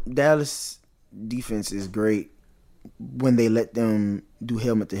went through. Dallas defense is great when they let them do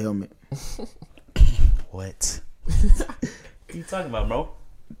helmet to helmet. What? What you talking about, bro?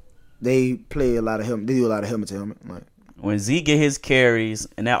 They play a lot of helmet. They do a lot of helmet to helmet. Like, When Zeke get his carries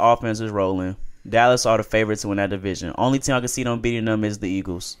and that offense is rolling, Dallas are the favorites to win that division. Only team I can see them beating them is the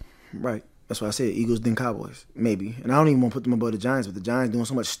Eagles. right. That's why I said Eagles then Cowboys. Maybe. And I don't even want to put them above the Giants, but the Giants doing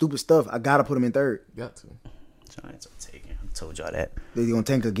so much stupid stuff. I gotta put them in third. Got to. Giants are taking. I told y'all that. They gonna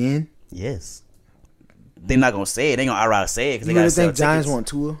tank again. Yes. They're not gonna say it. They gonna outright say it because You they really gotta sell think Giants tickets. want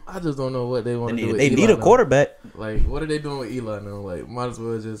Tua? I just don't know what they want to do. They with need Eli a now. quarterback. Like, what are they doing with Eli now? Like, might as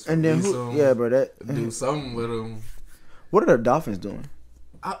well just And then release who? him, Yeah, bro. do something with him. What are the Dolphins doing?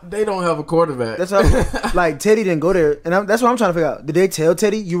 They don't have a quarterback. That's how, like Teddy didn't go there, and that's what I'm trying to figure out. Did they tell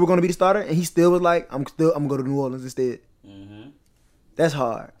Teddy you were going to be the starter, and he still was like, I'm gonna go to New Orleans instead. Mm-hmm. That's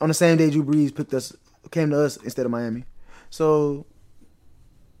hard. On the same day, Drew Brees came to us instead of Miami. So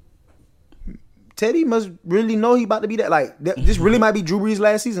Teddy must really know he about to be that. Like this really might be Drew Brees'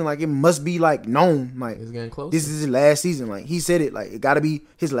 last season. Like it must be like known. Like It's getting close. this is his last season. Like he said it. Like it got to be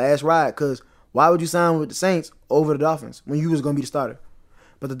his last ride. Cause why would you sign with the Saints over the Dolphins when you was gonna be the starter?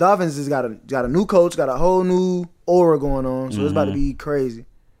 But the Dolphins has got a new coach, got a whole new aura going on. So it's about to be crazy.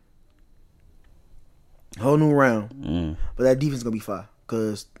 Whole new round. Mm. But that defense gonna be fire.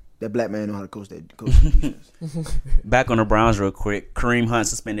 Cause that black man know how to coach that defense. Back on the Browns real quick. Kareem Hunt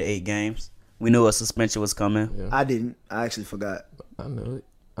suspended 8 games. We knew a suspension was coming. Yeah. I didn't. I actually forgot. I knew it.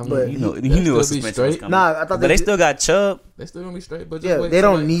 I But You knew they'll a still be suspension was straight. coming. Nah, I thought but they still got Chubb. They still gonna be straight, but just Yeah, wait they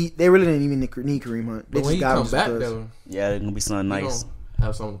till, don't need. They really didn't even need Kareem Hunt. They But when just he got come him back because though, Yeah, it's gonna be something he nice. gonna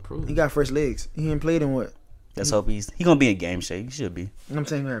have something to prove. he got fresh legs. He ain't played in what? Let's hope he gonna be in game shape. He should be. I'm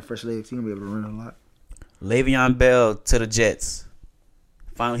saying he got fresh legs. He gonna be able to run a lot. Le'Veon Bell to the Jets.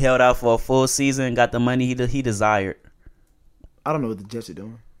 Finally held out for a full season. Got the money he desired. I don't know what the Jets are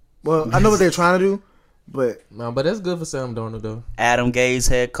doing. Well, I know what they're trying to do, but No, but that's good for Sam Darnold though. Adam Gase,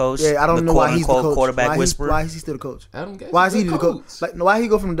 head coach. yeah, I don't the know why he's the coach. quarterback Why whisperer. is he still the coach? Adam Gase. Why is he good the coach? Like, why he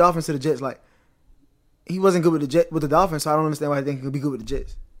go from the Dolphins to the Jets? Like, he wasn't good with the Dolphins, so I don't understand why he think he could be good with the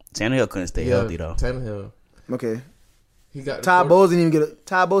Jets. Tannehill couldn't stay healthy though. Tannehill. Okay, He got Todd Bowles didn't even get.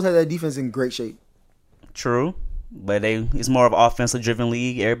 Todd Bowles had that defense in great shape. True, but it's more of an offensive driven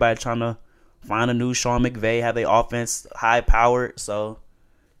league. Everybody trying to find a new Sean McVay, have their offense high powered. So,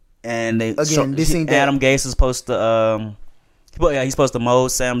 and they Again, this ain't that- Adam Gase is supposed to he's supposed to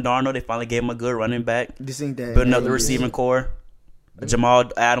mold Sam Darnold. They finally gave him a good running back, This ain't that. building up the man. receiving core. A Jamal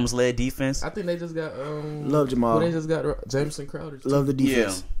Adams led defense. I think they just got Love Jamal. Who they just got Jameson Crowder. Too. Love the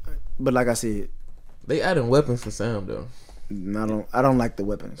defense. But like I said, They adding weapons for Sam though. I don't like the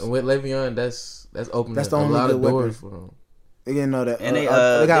weapons. And with Le'Veon, that's opening That's a the only lot of good doors weapon. for him. They didn't know that. And they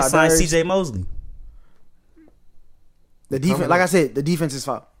got signed Darius. C.J. Mosley, The defense, like I said, the defense is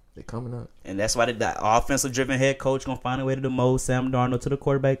fault. They're coming up. and that's why the offensive driven head coach gonna find a way to demote Sam Darnold to the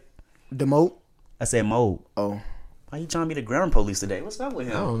quarterback. Demote. I said mold. Oh, Why you trying to be the ground police today? What's up with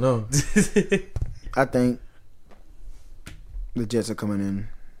I him? don't know. I think the Jets are coming in.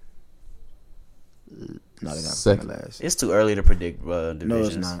 No, they're not Second. coming last. It's too early to predict divisions. No,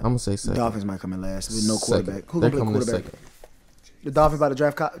 it's not. I'm gonna say second. Dolphins might come in last with no Second. quarterback. Who They're gonna play coming in quarterback? second. The Dolphins about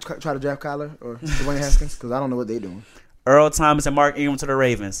to try to draft Kyler or Dwayne Haskins because I don't know what they're doing. Earl Thomas and Mark Ingram to the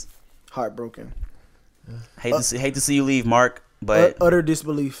Ravens. Heartbroken. Hate to see you leave, Mark, but Utter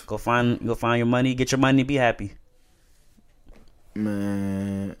disbelief. go find your money, get your money, be happy.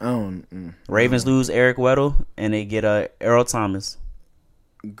 Man, I don't. Ravens lose Eric Weddle and they get Earl Thomas.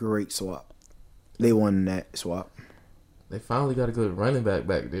 Great swap. They won that swap. They finally got a good running back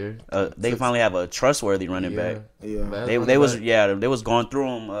there. They finally have a trustworthy running back. Yeah. Bad They running was back. they was going through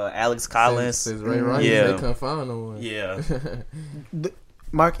him. Alex Collins. Since Ray Rice, Yeah. they couldn't find no one. Yeah.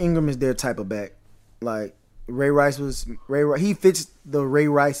 Mark Ingram is their type of back. Like Ray Rice. He fits the Ray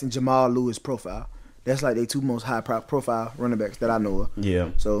Rice and Jamal Lewis profile. That's like they two most high profile running backs that I know of.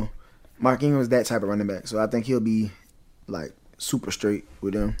 Yeah. So Mark Ingram is that type of running back. So I think he'll be like super straight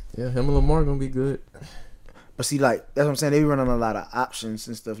with them. Yeah, him and Lamar gonna be good. But see, like that's what I'm saying. They be running a lot of options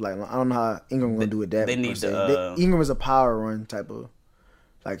and stuff. Like I don't know how Ingram gonna do with that. they need per se. to, Ingram is a power run type of.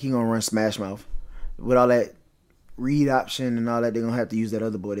 Like he gonna run smash mouth with all that read option and all that. They gonna have to use that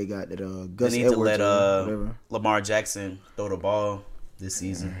other boy they got that Gus They need to Edwards let or whatever. Lamar Jackson throw the ball this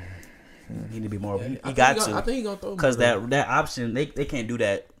season. He need to be more. He I got think to. I think he gonna throw Because more. that option, they can't do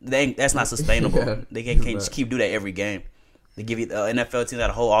that. That's not sustainable. Yeah. They can't Right. just keep do that every game. They give you NFL team that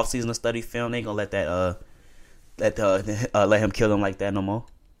a whole offseason to study film. They ain't gonna let that let him kill them like that no more.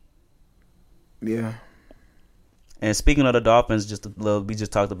 Yeah, And speaking of the Dolphins, just a little we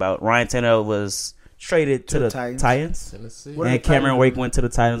just talked about Ryan Tannehill was traded to the Titans. Tennessee. What are And the Cameron Titans Wake doing? went to the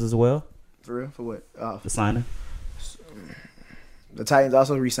Titans as well. for real. For what? The signing. The Titans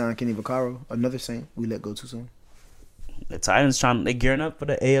also re-signed Kenny Vaccaro, another Saint we let go too soon. The Titans they gearing up for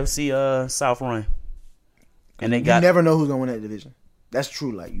the AFC South run. And they You got never know who's gonna win that division. That's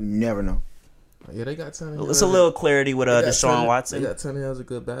true. Like you never know. Yeah, they got Tannehill. it's a little clarity with They got Deshaun Tannehill- Watson. They got Tannehill as a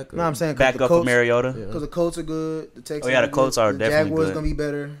good backup. No, I'm saying Back the up for Colts, Mariota. Yeah. because the Colts are good. The Texans. Oh, yeah, the good, Colts are definitely Jaguars good. gonna be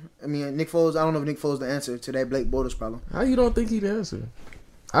better. I mean, Nick Foles. I don't know if Nick Foles is the answer to that Blake Bortles problem. How you don't think he the answer?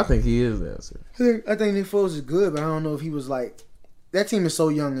 I think he is the answer. I think Nick Foles is good, but I don't know if he was like that team is so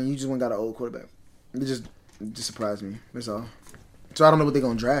young and you just went got an old quarterback. It just surprised me. That's all. So I don't know what they're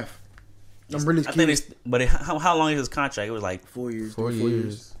gonna draft. I'm really I think curious. how long is his contract? It was like 4 years. 4 4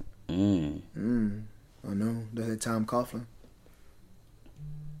 years. I know. That's that Tom Coughlin.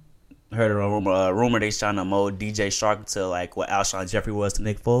 heard a rumor they trying to mold DJ Shark to like what Alshon Jeffrey was to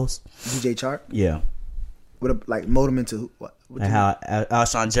Nick Foles. DJ Chark. Yeah. Like mold him into what? And how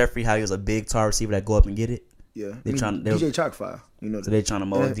Alshon Jeffrey, how he was a big tar receiver that go up and get it. Yeah. They trying- they- DJ Chark fire. You know. So they trying to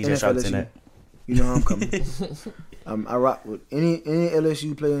mold DJ Shark to that. You know how I'm coming. I rock with any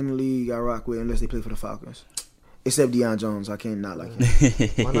LSU player in the league. I rock with unless they play for the Falcons, except Deion Jones. I can't not like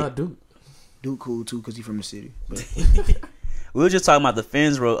him. Why not Duke? Dude, cool too because he from the city. But We were just talking about the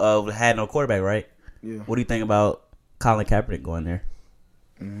Finns had no quarterback, right? yeah, What do you think about Colin Kaepernick going there?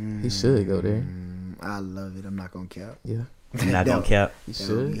 He should go there. I love it. I'm not gonna cap. Yeah, I'm not gonna cap. he That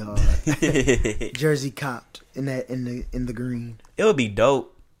would be should. hard. Jersey copped in the green. It would be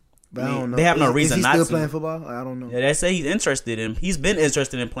dope. But I don't know. They have no Is reason he not still to. playing football? I don't know. Yeah, they say he's interested in. He's been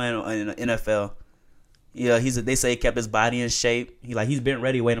interested in playing in the NFL. Yeah, they say he kept his body in shape. He's been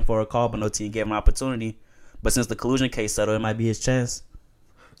ready, waiting for a call, but no team gave him an opportunity. But since the collusion case settled, it might be his chance.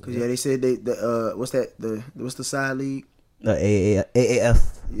 Cause they said what's the side league? The AAF.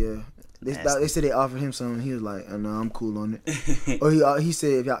 Yeah. They Nasty. said they offered him something. He was like, "No, I'm cool on it." Or he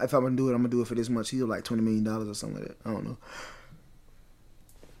said, "If I'm gonna do it, I'm gonna do it for this much." He was like $20 million or something like that. I don't know.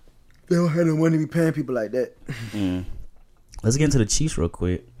 They don't have no money to be paying people like that. Let's get into the Chiefs real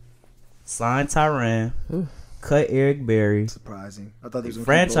quick. Sign Tyrann. Cut Eric Berry. Surprising. I thought they was gonna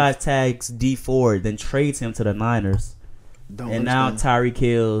Franchise tags D Ford, then trades him to the Niners. keep both. Don't And now understand. Tyreek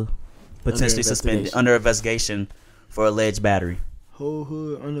Hill potentially suspended under investigation for alleged battery. Whole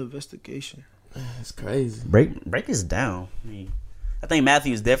hood under investigation. It's crazy. Break this down. I think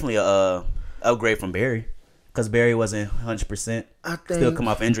Matthews definitely a upgrade from Barry because Barry wasn't 100%. I think Still come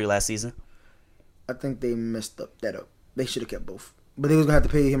off injury last season. I think they messed up. They should have kept both, but they was gonna have to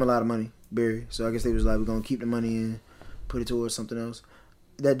pay him a lot of money, Barry. So I guess they was like, we're gonna keep the money and put it towards something else.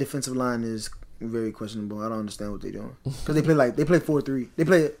 That defensive line is very questionable. I don't understand what they're doing because they play 4-3. They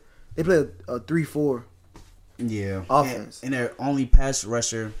play a 3-4 Yeah. offense. And their only pass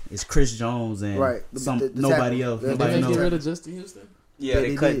rusher is Chris Jones and Right. nobody tackle. else. Yeah, Nobody Did they knows. get rid of Justin Houston? Yeah,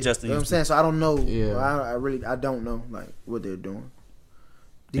 they cut did. Justin You know what I'm Houston. saying? So I don't know. Yeah. I don't know like what they're doing.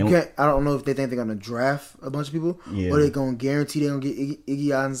 And- I don't know if they think they're gonna draft a bunch of people, Yeah. or they gonna guarantee they're gonna get Iggy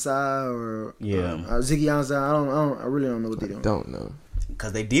Ansah or Ziggy Ansah. I really don't know what they're doing. Don't know.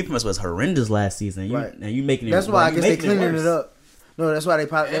 Because their defense was horrendous last season. Right. And you making it. That's why I you guess they making cleaning worse. it up. No, that's why they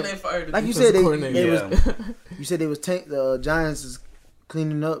probably. And they fired the like you said, defensive they coordinator. was. You said they was the Giants is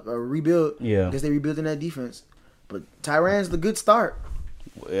cleaning up or rebuild. Yeah. I guess they rebuilding that defense. But Tyran's the good start.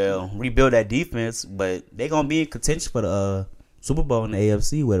 Well, rebuild that defense, but they gonna be in contention for the Super Bowl in the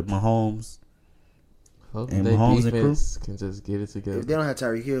AFC with Mahomes. Hopefully And their Mahomes and defense can just get it If they together. don't have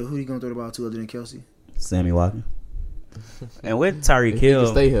Tyreek Hill, who you gonna throw the ball to other than Kelsey? Sammy Watkins. And with If Tyreek he can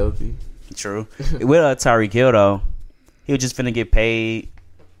Hill, stay healthy. true. With Tyreek Hill though, he was just finna get paid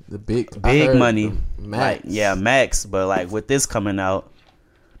The big money. the max. Like, max. But like with this coming out,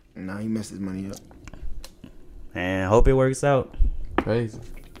 Nah, he messed his money up. and hope it works out. Crazy.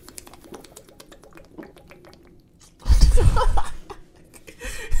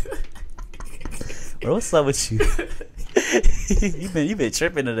 Bro, what's up with you? you been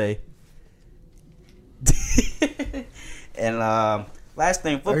tripping today. And last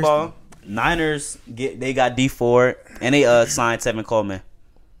thing, football. Niners they got D Ford and they signed Tevin Coleman.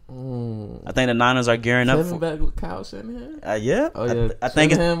 I think the Niners are gearing up Kevin for. back with Kyle Shanahan. Yeah, Oh yeah, I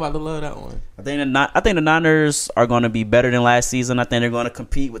think Shanahan about to love that one. I think the Niners are going to be better than last season. I think they're going to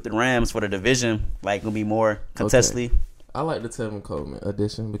compete with the Rams for the division. Like, gonna be more contestedly. I like the Tevin Coleman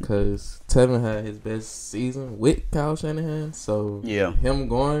addition because Tevin had his best season with Kyle Shanahan. So Yeah. him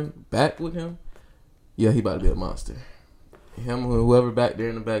going back with him, yeah, he about to be a monster. Him or whoever back there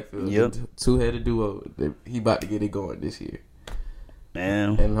in the backfield, Yep. two-headed duo, he about to get it going this year.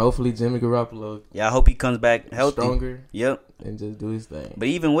 Man, And hopefully Jimmy Garoppolo yeah, I hope he comes back healthy. stronger Yep. and just do his thing. But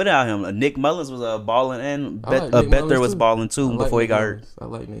even without him, Nick Mullins was balling, and I like Nick Bether Mullins, was too. balling I too like before he Nick got hurt. Mullins. I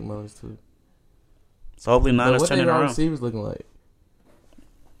like Nick Mullins too. So hopefully But Niners what turn they it wide around. receivers looking like?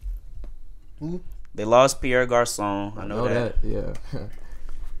 They lost Pierre Garçon. I know that. Yeah.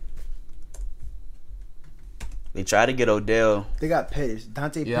 They tried to get Odell. They got Pettis,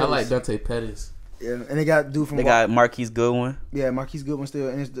 Dante. Yeah, Pettis. I like Dante Pettis. Yeah, and they got dude from. They got Marquise Goodwin. Marquise Goodwin still,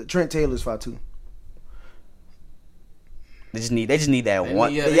 and it's Trent Taylor's spot too. They just need that They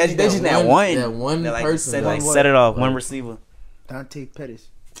one. need- They yeah, just they need need that that one. that one They, like, person. set it off. One receiver. Dante Pettis.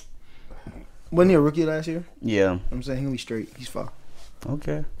 Wasn't he a rookie last year? Yeah. I'm saying he'll be straight. He's fine.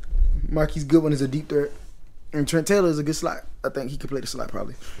 Okay. Marquise Goodwin is a deep threat, and Trent Taylor is a good slot. I think he could play the slot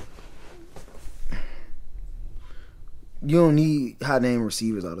probably. You don't need high name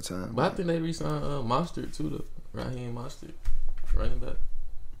receivers all the time. But I think they re-signed Mostert too, though. Raheem Mostert, running back.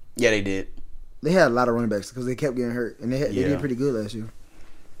 Yeah, they did. They had a lot of running backs because they kept getting hurt, and they Yeah. did pretty good last year.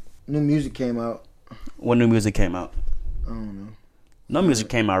 New music came out. What new music came out? I don't know. No music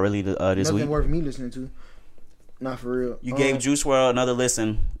came out really this Nothing week. worth me listening to. Not for real. You gave Juice WRLD another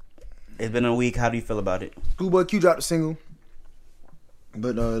listen. It's been a week. How do you feel about it? Schoolboy Q dropped a single.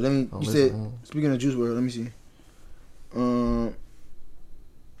 But let me. Oh, You listen. said speaking of Juice WRLD, let me see.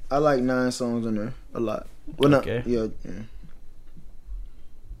 I like 9 songs on there a lot. Well, not Okay. yeah.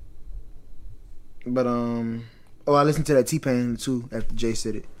 But I listened to that T-Pain too after Jay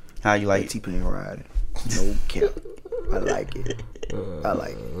said it. How you like Like T-Pain riding. No cap. I like it. I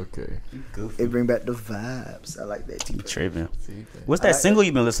like it. Okay. Goofy. It bring back the vibes. I like that T-Pain. Tripping. See, What's I that like single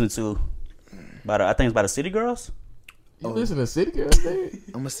you've been listening to? I think it's by the City Girls. you listen to City Girls, dude?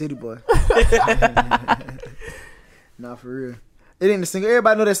 I'm a city boy. Nah, for real. It ain't a single.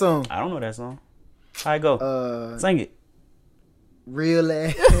 Everybody know that song. I don't know that song. How it go? Sing it. Real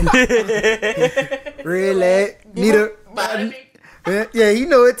ass. Real ass. Need a. Yeah, he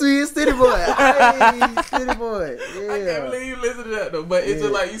know it too. He's a city boy. Hey, city boy. I can't Yeah. believe you listen to that though. But it's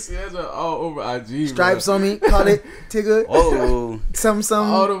just like you see that all over IG. Stripes bro. on me. Call it Tigger. Oh,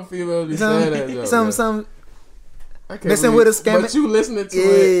 All them females be saying that. though, bro. some. I can't messing believe- with a scammer. But you listening to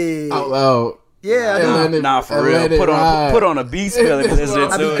it Yeah. out loud. Yeah, I And do. let it- nah, for and real. let it ride. Put on a beat spell and listen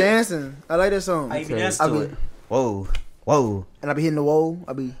I be to it. dancing. I like that song. How you be Okay. dancing I to be, it? Whoa. and I be hitting the wall.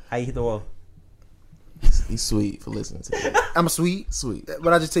 I be. How you hit the wall? He's sweet for listening to it. I'm sweet. Sweet.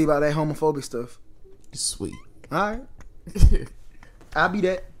 But I just tell you about that homophobic stuff. He's sweet. All right. I'll be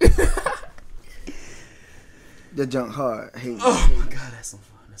that. The junk hard. Hate. Oh my god, that's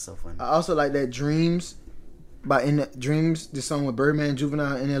so funny. I also like that Dreams by Dreams, the song with Birdman,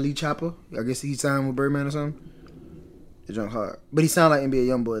 Juvenile, and NLE Chopper. I guess he signed with Birdman or something. The junk hard. But he sound like NBA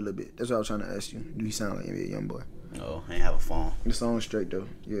Youngboy a little bit. That's what I was trying to ask you. Do he sound like NBA Youngboy? No, I ain't have a phone. The song's straight though.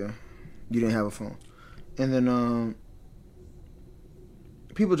 Yeah. You didn't have a phone. And then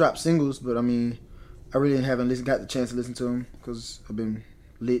people drop singles, but I mean, I really haven't got the chance to listen to them because I've been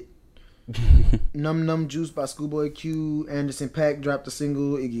lit. Num Num Juice by Schoolboy Q. Anderson .Paak dropped a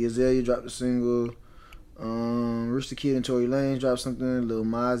single. Iggy Azalea dropped a single. Rich the Kid and Tory Lanez dropped something. Lil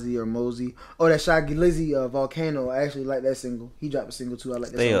Mozzie or Mosey. Oh, that Shy Glizzy Volcano. I actually like that single. He dropped a single too. I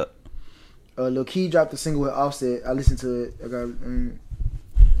like that Stay song. up. Lil Key dropped a single with Offset. I listened to it. I got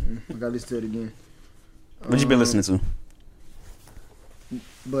to listen to it again. What you been listening to?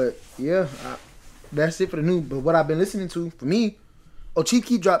 But yeah, that's it for the new. But what I've been listening to for me, Chief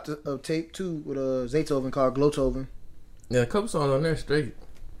Keef dropped a tape too with Zaytoven called Glowtoven. Yeah, a couple songs on there straight.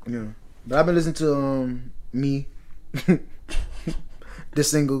 Yeah, but I've been listening to Me, this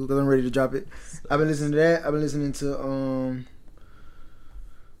single because I'm ready to drop it. I've been listening to that. I've been listening to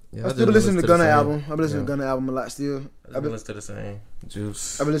Yeah, I've still been listening to the Gunna same. album. I've been listening to Gunna album a lot still. I've been listening to the same.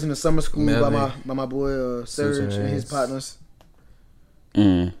 Juice. I've been listening to Summer School Melly. by my boy Serge and his partners.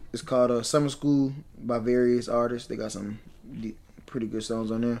 It's called Summer School by various artists. They got some pretty good songs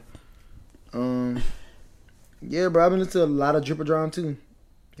on there. Yeah, bro, I've been listening to a lot of Dripper Drown too.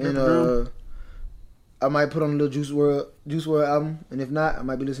 And I might put on a little Juice WRLD album, and if not, I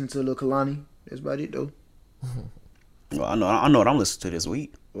might be listening to a little Kalani. That's about it though. Well, I know what I'm listening to this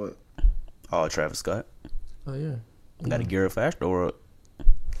week. What? Oh, Travis Scott. Oh yeah. Got to gear up for Astroworld.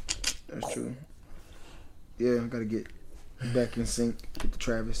 That's true. Yeah, I gotta get back in sync with the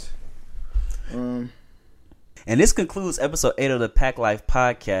Travis. And this concludes episode 8 of the Pack Life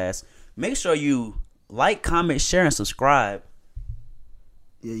Podcast. Make sure you like, comment, share, and subscribe.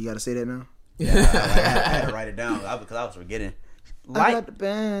 Yeah, you gotta say that now. Yeah, I had to write it down because I was forgetting. I got the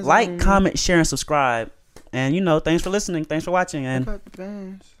bands Like, comment, share, and subscribe. And thanks for listening. Thanks for watching. I And got the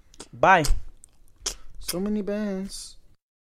bands. bye. So many bands.